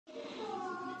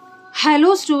Hello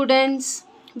students,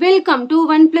 welcome to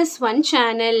 1+1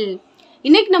 channel.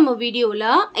 இன்னைக்கு நம்ம வீடியோல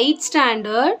 8th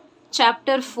standard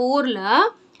chapter 4ல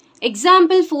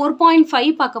example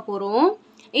 4.5 பார்க்க போறோம்.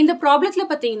 இந்த ப்ராப்ளத்துல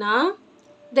பாத்தீங்கன்னா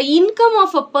the income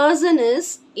of a person is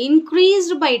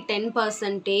increased by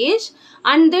 10%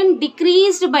 and then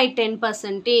decreased by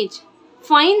 10%.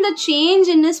 Find the change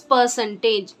in his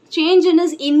percentage. Change in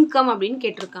his income அப்படினு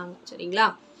கேட்டிருக்காங்க. சரிங்களா?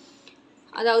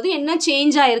 அதாவது என்ன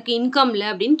சேஞ்ச் ஆயிருக்கு இன்கம்ல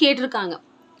அப்படினு கேட்டிருக்காங்க.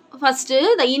 First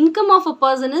the income of a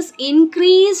person is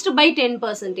increased by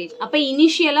 10%. அப்ப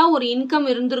இனிஷியலா ஒரு இன்கம்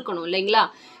இருந்திருக்கணும் இல்லைங்களா?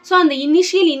 சோ அந்த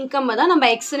இனிஷியல் இன்கம் தான்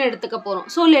நம்ம x ன்னு எடுத்துக்க போறோம்.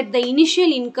 So let the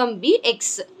initial income be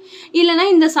x. இல்லனா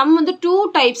இந்த சம் வந்து 2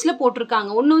 டைப்ஸ்ல போட்டுருக்காங்க.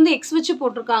 ஒன்னு வந்து x வச்சு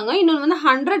போட்டுருக்காங்க, இன்னொன்னு வந்து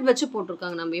 100 வச்சு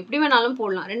போட்டுருக்காங்க. நம்ம எப்படி வேணாலும்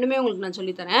போடலாம். ரெண்டுமே உங்களுக்கு நான்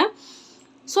சொல்லி தரேன்.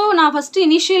 So நான் first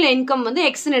initial income வந்து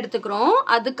x ன்னு எடுத்துக்கிறோம்.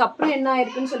 அதுக்கு அப்புறம் என்ன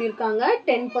ஆயிருக்குன்னு சொல்லிருக்காங்க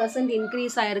 10%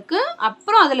 increase ஆயிருக்கு.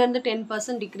 அப்புறம் அதுல இருந்து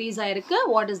 10% decrease ஆயிருக்கு.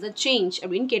 What is the change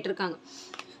அப்படினு கேட்டிருக்காங்க.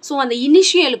 So அந்த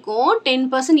இனிஷியலுக்கும்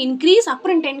 10% increase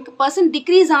அப்புறம் 10%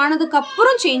 decrease ஆனதுக்கு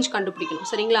அப்புறம் change கண்டுபிடிக்கணும்.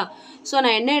 சரிங்களா? So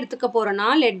நான் என்ன எடுத்துக்க போறேன்னா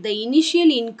let the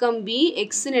initial income be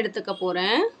x ன்னு எடுத்துக்க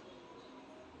போறேன்.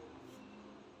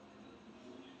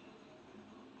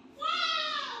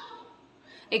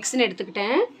 x ன்னு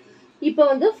எடுத்துக்கிட்டேன். இப்போ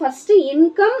வந்து ஃபர்ஸ்ட்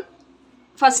இன்கம்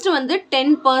ஃபர்ஸ்ட் வந்து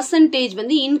 10%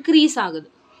 வந்து இன்க்ரீஸ் ஆகுது.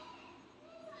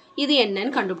 இது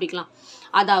என்னன்னு கண்டுபிடிக்கலாம்.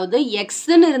 அதாவது x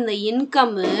ன்னு இருந்த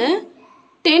இன்கம்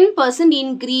 10%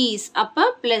 இன்க்ரீஸ் அப்ப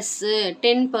பிளஸ்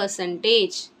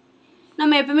 10%.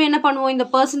 நம்ம எப்பவுமே என்ன பண்ணுவோம் இந்த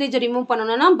பெர்சன்டேஜ் ரிமூவ்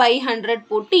பண்ணனும்னா by 100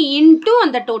 போட்டு into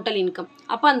அந்த டோட்டல் இன்கம்.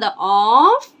 அப்ப அந்த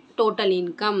ஆஃப் டோட்டல்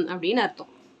இன்கம் அப்படினு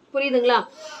அர்த்தம். புரியுதுங்களா?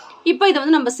 இப்போ இத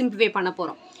வந்து நம்ம சிம்பிளிஃபை பண்ண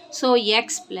போறோம். சோ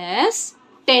x plus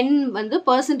 10 வந்து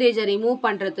percentage remove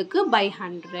பண்றதுக்கு by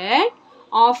 100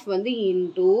 off வந்து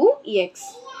into x.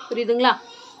 புரியுதுங்களா?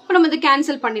 இப்போ நம்ம இத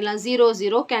கேன்சல் பண்ணிடலாம். 0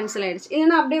 0 கேன்சல் ஆயிடுச்சு.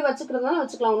 இல்லனா அப்படியே வச்சுக்கிறதா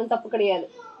வச்சுக்கலாம், ஒண்ணும் தப்பு கிடையாது.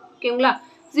 ஓகேங்களா?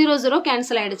 0 0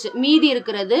 கேன்சல் ஆயிடுச்சு. மீதி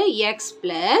இருக்குது x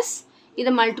plus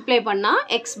இத மல்டிப்ளை பண்ணா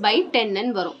x by 10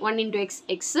 ன்னு வரும். 1 into x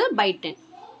x by 10.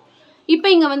 இப்போ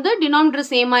இங்க வந்து டினாமினேட்டர்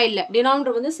சேமா இல்ல.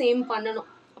 டினாமினேட்டர் வந்து சேம் பண்ணனும்.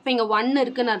 அப்ப இங்க 1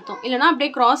 இருக்குன்னு அர்த்தம். இல்லனா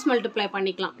அப்படியே கிராஸ் மல்டிப்ளை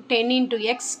பண்ணிக்கலாம். 10 into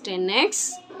x 10x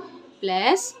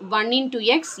plus 1 into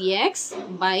x x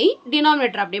by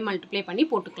denominator அப்படியே மல்டிப்ளை பண்ணி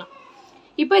போட்டுக்கலாம்.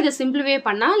 இப்போ இத சிம்பிளிஃபை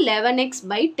பண்ணா 11x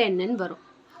by 10 ன்னு வரும்.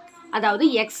 அதாவது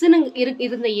x ன்னு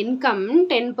இருந்த இன்கம்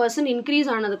 10%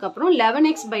 இன்க்ரீஸ் ஆனதுக்கு அப்புறம்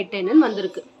 11x by 10 ன்னு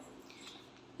வந்திருக்கு.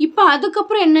 இப்போ அதுக்கு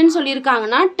அப்புறம் என்னன்னு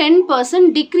சொல்லிருக்காங்கன்னா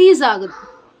 10% டிக்ரீஸ் ஆகுது.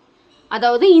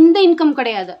 அதாவது இந்த இன்கம்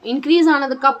கிடையாது. இன்க்ரீஸ்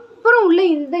ஆனதுக்கு அப்புறம் உள்ள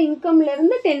இந்த இன்கம்ல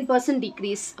இருந்து 10%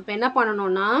 டிக்ரீஸ். அப்ப என்ன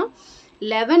பண்ணனும்னா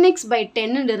 11x by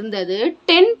 10 இருந்தது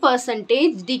 10%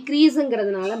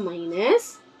 டிக்ரீஸ்ங்கிறதுனால மைனஸ்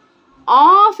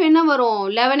ஆஃப் என்ன வரும்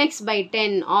 11x by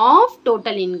 10 of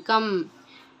total income.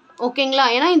 ஓகேங்களா?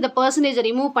 ஏன்னா இந்த பெர்சன்டேஜ்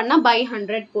ரிமூவ் பண்ணா by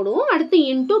 100 போடுவோம். அடுத்து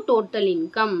into டோட்டல்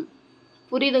இன்கம்.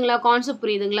 புரியுதுங்களா? கான்செப்ட்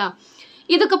புரியுதுங்களா?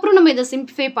 இதுக்கப்புறம் நம்ம இதை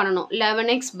சிம்பிளிஃபை பண்ணணும்.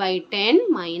 11x by 10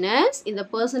 மைனஸ் இந்த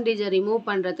பெர்சன்டேஜ் ரிமூவ்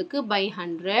பண்றதுக்கு by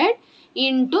 100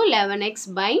 into 11x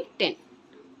by 10.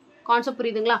 Concept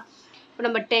புரியுதுங்களா? இப்போ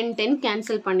நம்ம 10 10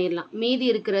 கேன்சல் பண்ணிடலாம். மீதி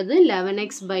இருக்கிறது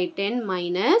 11x by 10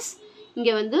 மைனஸ்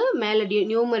இங்க வந்து மேல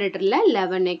நியூமரேட்டர்ல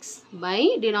 11x by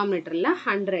டினாமினேட்டர்ல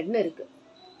 100 ன்னு இருக்கு.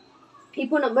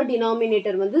 இப்போ நம்ம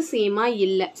டினாமினேட்டர் வந்து சேமா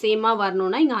இல்ல. சேமா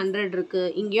வரணும்னா இங்க 100 இருக்கு.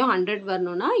 இங்கேயும் 100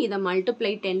 வரணும்னா இத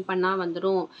மல்டிப்ளை 10 பண்ணா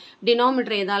வந்துரும்.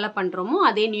 டினாமினேட்டர் எதால பண்றோமோ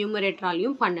அதே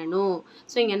நியூமரேட்டராலயும் பண்ணனும்.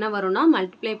 சோ இங்க என்ன வரும்னா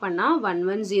மல்டிப்ளை பண்ணா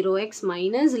 110x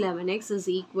minus 11x is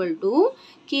equal to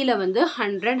கீழ வந்து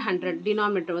 100 100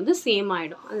 டினாமினேட்டர் வந்து சேம்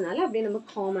ஆயிடும். அதனால அப்படியே நம்ம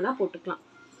காமனா போட்டுக்கலாம்.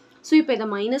 சோ இப்போ இத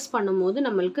மைனஸ் பண்ணும்போது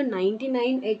நமக்கு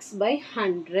 99x by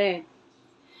 100.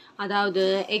 அதாவது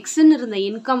x ன்னு இருந்த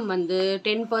இன்கம் வந்து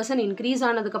 10% இன்க்ரீஸ்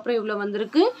ஆனதுக்கு அப்புறம் இவ்வளவு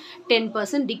வந்திருக்கு.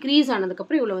 10% டிக்ரீஸ் ஆனதுக்கு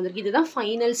அப்புறம் இவ்வளவு வந்திருக்கு. இதுதான்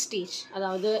ஃபைனல் ஸ்டேஜ்.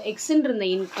 அதாவது x ன்னு இருந்த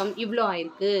இன்கம் இவ்ளோ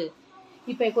ஆயிருக்கு.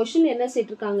 இப்போ क्वेश्चन என்ன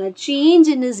செட்டிருக்காங்க? change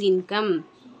in his income.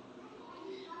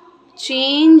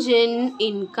 change in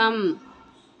income.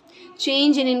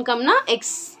 change in incomeனா x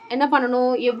என்ன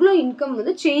பண்ணனும்? எவ்வளவு இன்கம்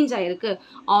வந்து சேஞ்ச் ஆயிருக்கு.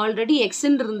 ஆல்ரெடி x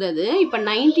ன்னு இருந்தது. இப்போ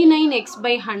 99x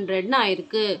by 100 ன்னு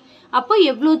ஆயிருக்கு. அப்போ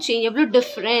எவ்வளவு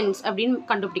டிஃபரன்ஸ் அப்படினு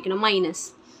கண்டுபிடிக்கணும். Minus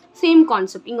same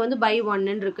concept. இங்க வந்து by 1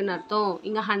 ன்னு இருக்குன்னு அர்த்தம்.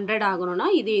 இங்க 100 ஆகணும்னா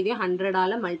இதே 100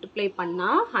 ஆல மல்டிப்ளை பண்ணா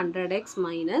 100x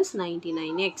minus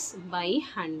 99x by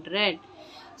 100.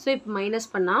 So இப்போ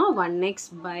மைனஸ் பண்ணா 1x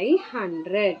by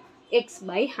 100. x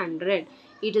by 100.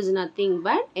 It is nothing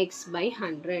but x by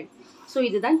 100. So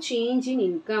இதுதான் change in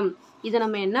income. இத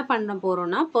நம்ம என்ன பண்ண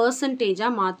போறோம்னா percentage-ஆ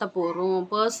மாத்த போறோம்.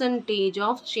 percentage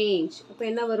of change. அப்ப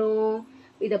என்ன வரும்?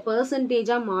 இதை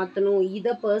பர்சன்டேஜாக மாற்றணும்,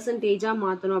 இதை பர்சன்டேஜாக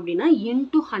மாற்றணும் அப்படின்னா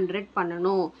இன்ட்டு 100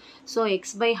 பண்ணணும். So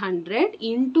x/100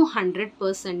 into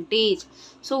 100%.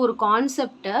 ஸோ ஒரு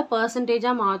கான்செப்டை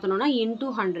பர்சன்டேஜாக மாற்றணும்னா இன்ட்டு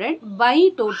 100 பை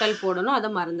டோட்டல் போடணும்,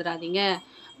 அதை மறந்துடாதீங்க.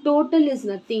 Total is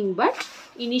nothing but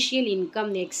initial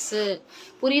income x.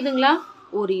 புரியுதுங்களா?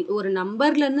 ஒரு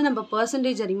நம்பர்லேருந்து நம்ம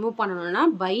பர்சன்டேஜை ரிமூவ் பண்ணணும்னா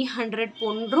பை 100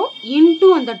 போடுறோம், இன்ட்டு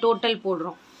அந்த டோட்டல்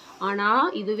போடுறோம். ஆனால்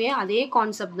இதுவே அதே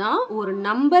கான்செப்ட் தான். ஒரு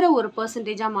நம்பரை ஒரு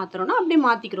பர்சன்டேஜாக மாற்றுறோன்னா அப்படியே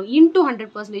மாற்றிக்கிறோம், இன்ட்டு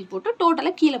 100% போட்டு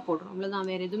டோட்டலாக கீழே போடுறோம், அவ்வளோதான்,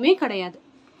 வேறு எதுவுமே கிடையாது.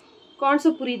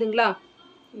 கான்செப்ட் புரியுதுங்களா?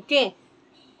 ஓகே,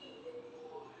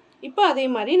 இப்போ அதே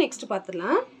மாதிரி நெக்ஸ்ட்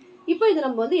பார்த்துடலாம். இப்போ இது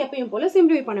நம்ம வந்து எப்பயும் போல்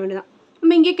சிம்பிளிஃபை பண்ண வேண்டியதான்.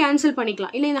 நம்ம இங்கே கேன்சல்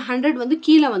பண்ணிக்கலாம், இல்லை இந்த 100 வந்து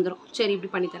கீழே வந்துடும். சரி,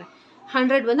 இப்படி பண்ணித்தரேன்.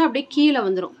 100 வந்து அப்படியே கீழே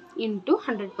வந்துடும் இன்ட்டு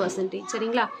 100%.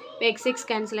 சரிங்களா? இப்போ எக்ஸ்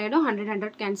கேன்சல் ஆகிடும், 100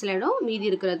 கேன்சல் ஆகிடும், மீதி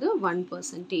இருக்கிறது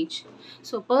 1%.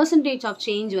 ஸோ பர்சன்டேஜ் ஆஃப்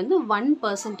சேஞ்ச் வந்து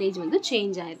 1% வந்து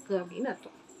சேஞ்ச் ஆயிருக்கு அப்படின்னு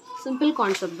அர்த்தம். சிம்பிள்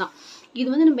கான்செப்ட் தான் இது.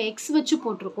 வந்து நம்ம எக்ஸ் வச்சு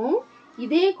போட்டிருக்கோம்.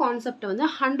 இதே கான்செப்டை வந்து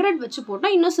 100 வச்சு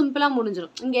போட்டால் இன்னும் சிம்பிளாக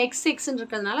முடிஞ்சிடும். இங்கே எக்ஸ்ன்னு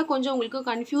இருக்கிறதுனால கொஞ்சம் உங்களுக்கு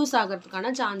கன்ஃபியூஸ்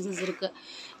ஆகிறதுக்கான சான்சஸ் இருக்குது.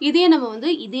 இதே நம்ம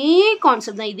வந்து இதே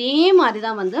கான்செப்ட் தான், இதே மாதிரி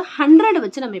தான் வந்து 100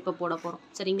 வச்சு நம்ம இப்போ போட போகிறோம்.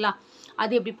 சரிங்களா?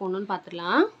 அது எப்படி போடணும்னு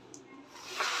பார்த்துடலாம்.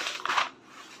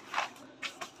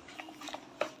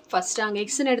 ஃபஸ்ட்டு அங்கே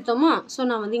எக்ஸ்ன்னு எடுத்தோமா? ஸோ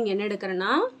நான் வந்து இங்கே என்ன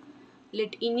எடுக்கிறேன்னா,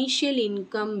 லெட் இனிஷியல்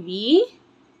இன்கம் பி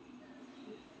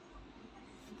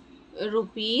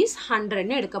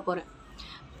 ₹100 எடுக்க போகிறேன்.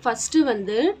 ஃபஸ்ட்டு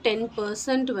வந்து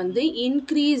 10% வந்து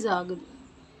இன்க்ரீஸ் ஆகுது.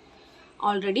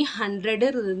 ஆல்ரெடி 100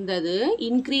 இருந்தது,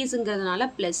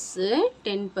 இன்க்ரீஸுங்கிறதுனால ப்ளஸ்ஸு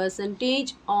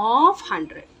 10% ஆஃப்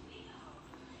 100.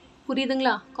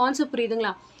 புரியுதுங்களா? கான்செப்ட்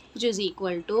புரியுதுங்களா? which is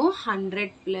equal to 100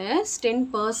 plus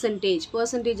 10%.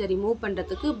 பர்சன்டேஜை remove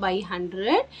பண்ணுறதுக்கு by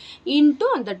 100 into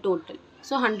அந்த டோட்டல்.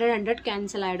 ஸோ 100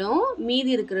 கேன்சல் ஆகிடும்,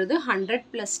 மீதி இருக்கிறது 100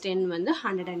 plus 10 வந்து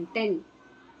 110.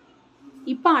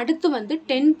 இப்போ அடுத்து வந்து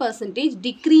 10%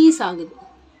 டிக்ரீஸ் ஆகுது.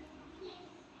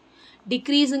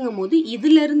 டிக்ரீஸுங்கும் போது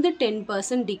இதிலிருந்து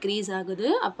 10% டிக்ரீஸ் ஆகுது.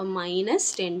 அப்போ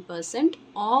 -10%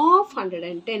 ஆஃப்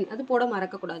 110. அது போட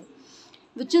மறக்கக்கூடாது.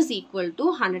 which is equal to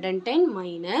 110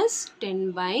 minus 10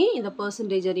 by இந்த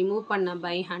percentage remove பண்ண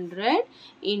by 100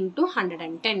 into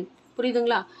 110.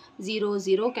 புரியுதுங்களா?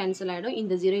 0 கேன்சல் ஆகிடும்,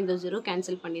 இந்த 0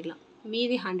 கேன்சல் பண்ணிடலாம்,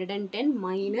 மீதி 110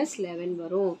 minus 11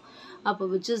 வரும். அப்போ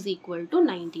which is equal to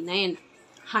 99.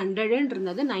 100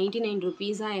 இருந்தது 99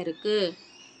 rupees இருக்கு.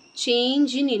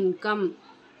 Change in income,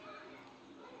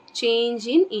 change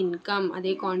in income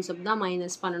அதே கான்செப்ட் தான்,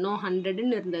 மைனஸ் பண்ணணும். 100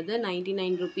 இருந்தது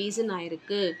 99 rupeesன்னு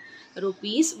ஆயிருக்கு,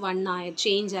 ₹1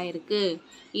 சேஞ்ச் ஆயிருக்கு.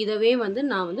 இதவே வந்து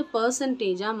நான் வந்து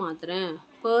பர்சன்டேஜாக மாற்றுறேன்.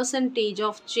 Percentage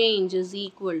of change is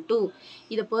equal to,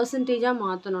 இதை பர்சன்டேஜாக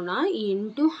மாற்றணும்னா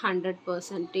இன்ட்டு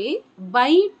 100%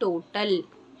 பை டோட்டல்.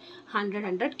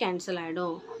 100 கேன்சல்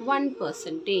ஆகிடும்,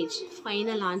 1%.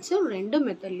 ஃபைனல் ஆன்சர் ரெண்டு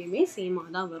மெத்தட்லேயுமே சேமாக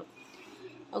தான் வரும்.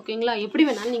 ஓகேங்களா? எப்படி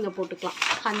வேணாலும் நீங்கள் போட்டுக்கலாம்.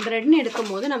 100ன்னு எடுக்கும்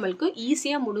போது நம்மளுக்கு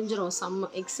ஈஸியாக முடிஞ்சிடும் சம்,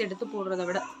 எக்ஸ் எடுத்து போடுறத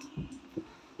விட.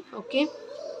 ஓகே,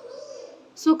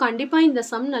 ஸோ கண்டிப்பாக இந்த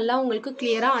சம் நல்லா உங்களுக்கு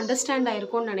கிளியராக அண்டர்ஸ்டாண்ட்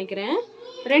ஆகிருக்கும்னு நினைக்கிறேன்.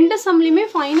 ரெண்டு சம்லேயுமே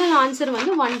ஃபைனல் ஆன்சர்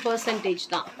வந்து 1%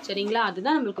 தான். சரிங்களா?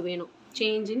 அதுதான் நம்மளுக்கு வேணும்,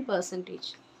 change in percentage.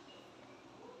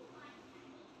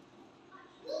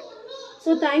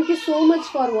 So thank you so much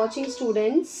for வாட்சிங்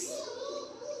ஸ்டூடெண்ட்ஸ்.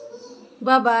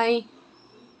 Bye-bye.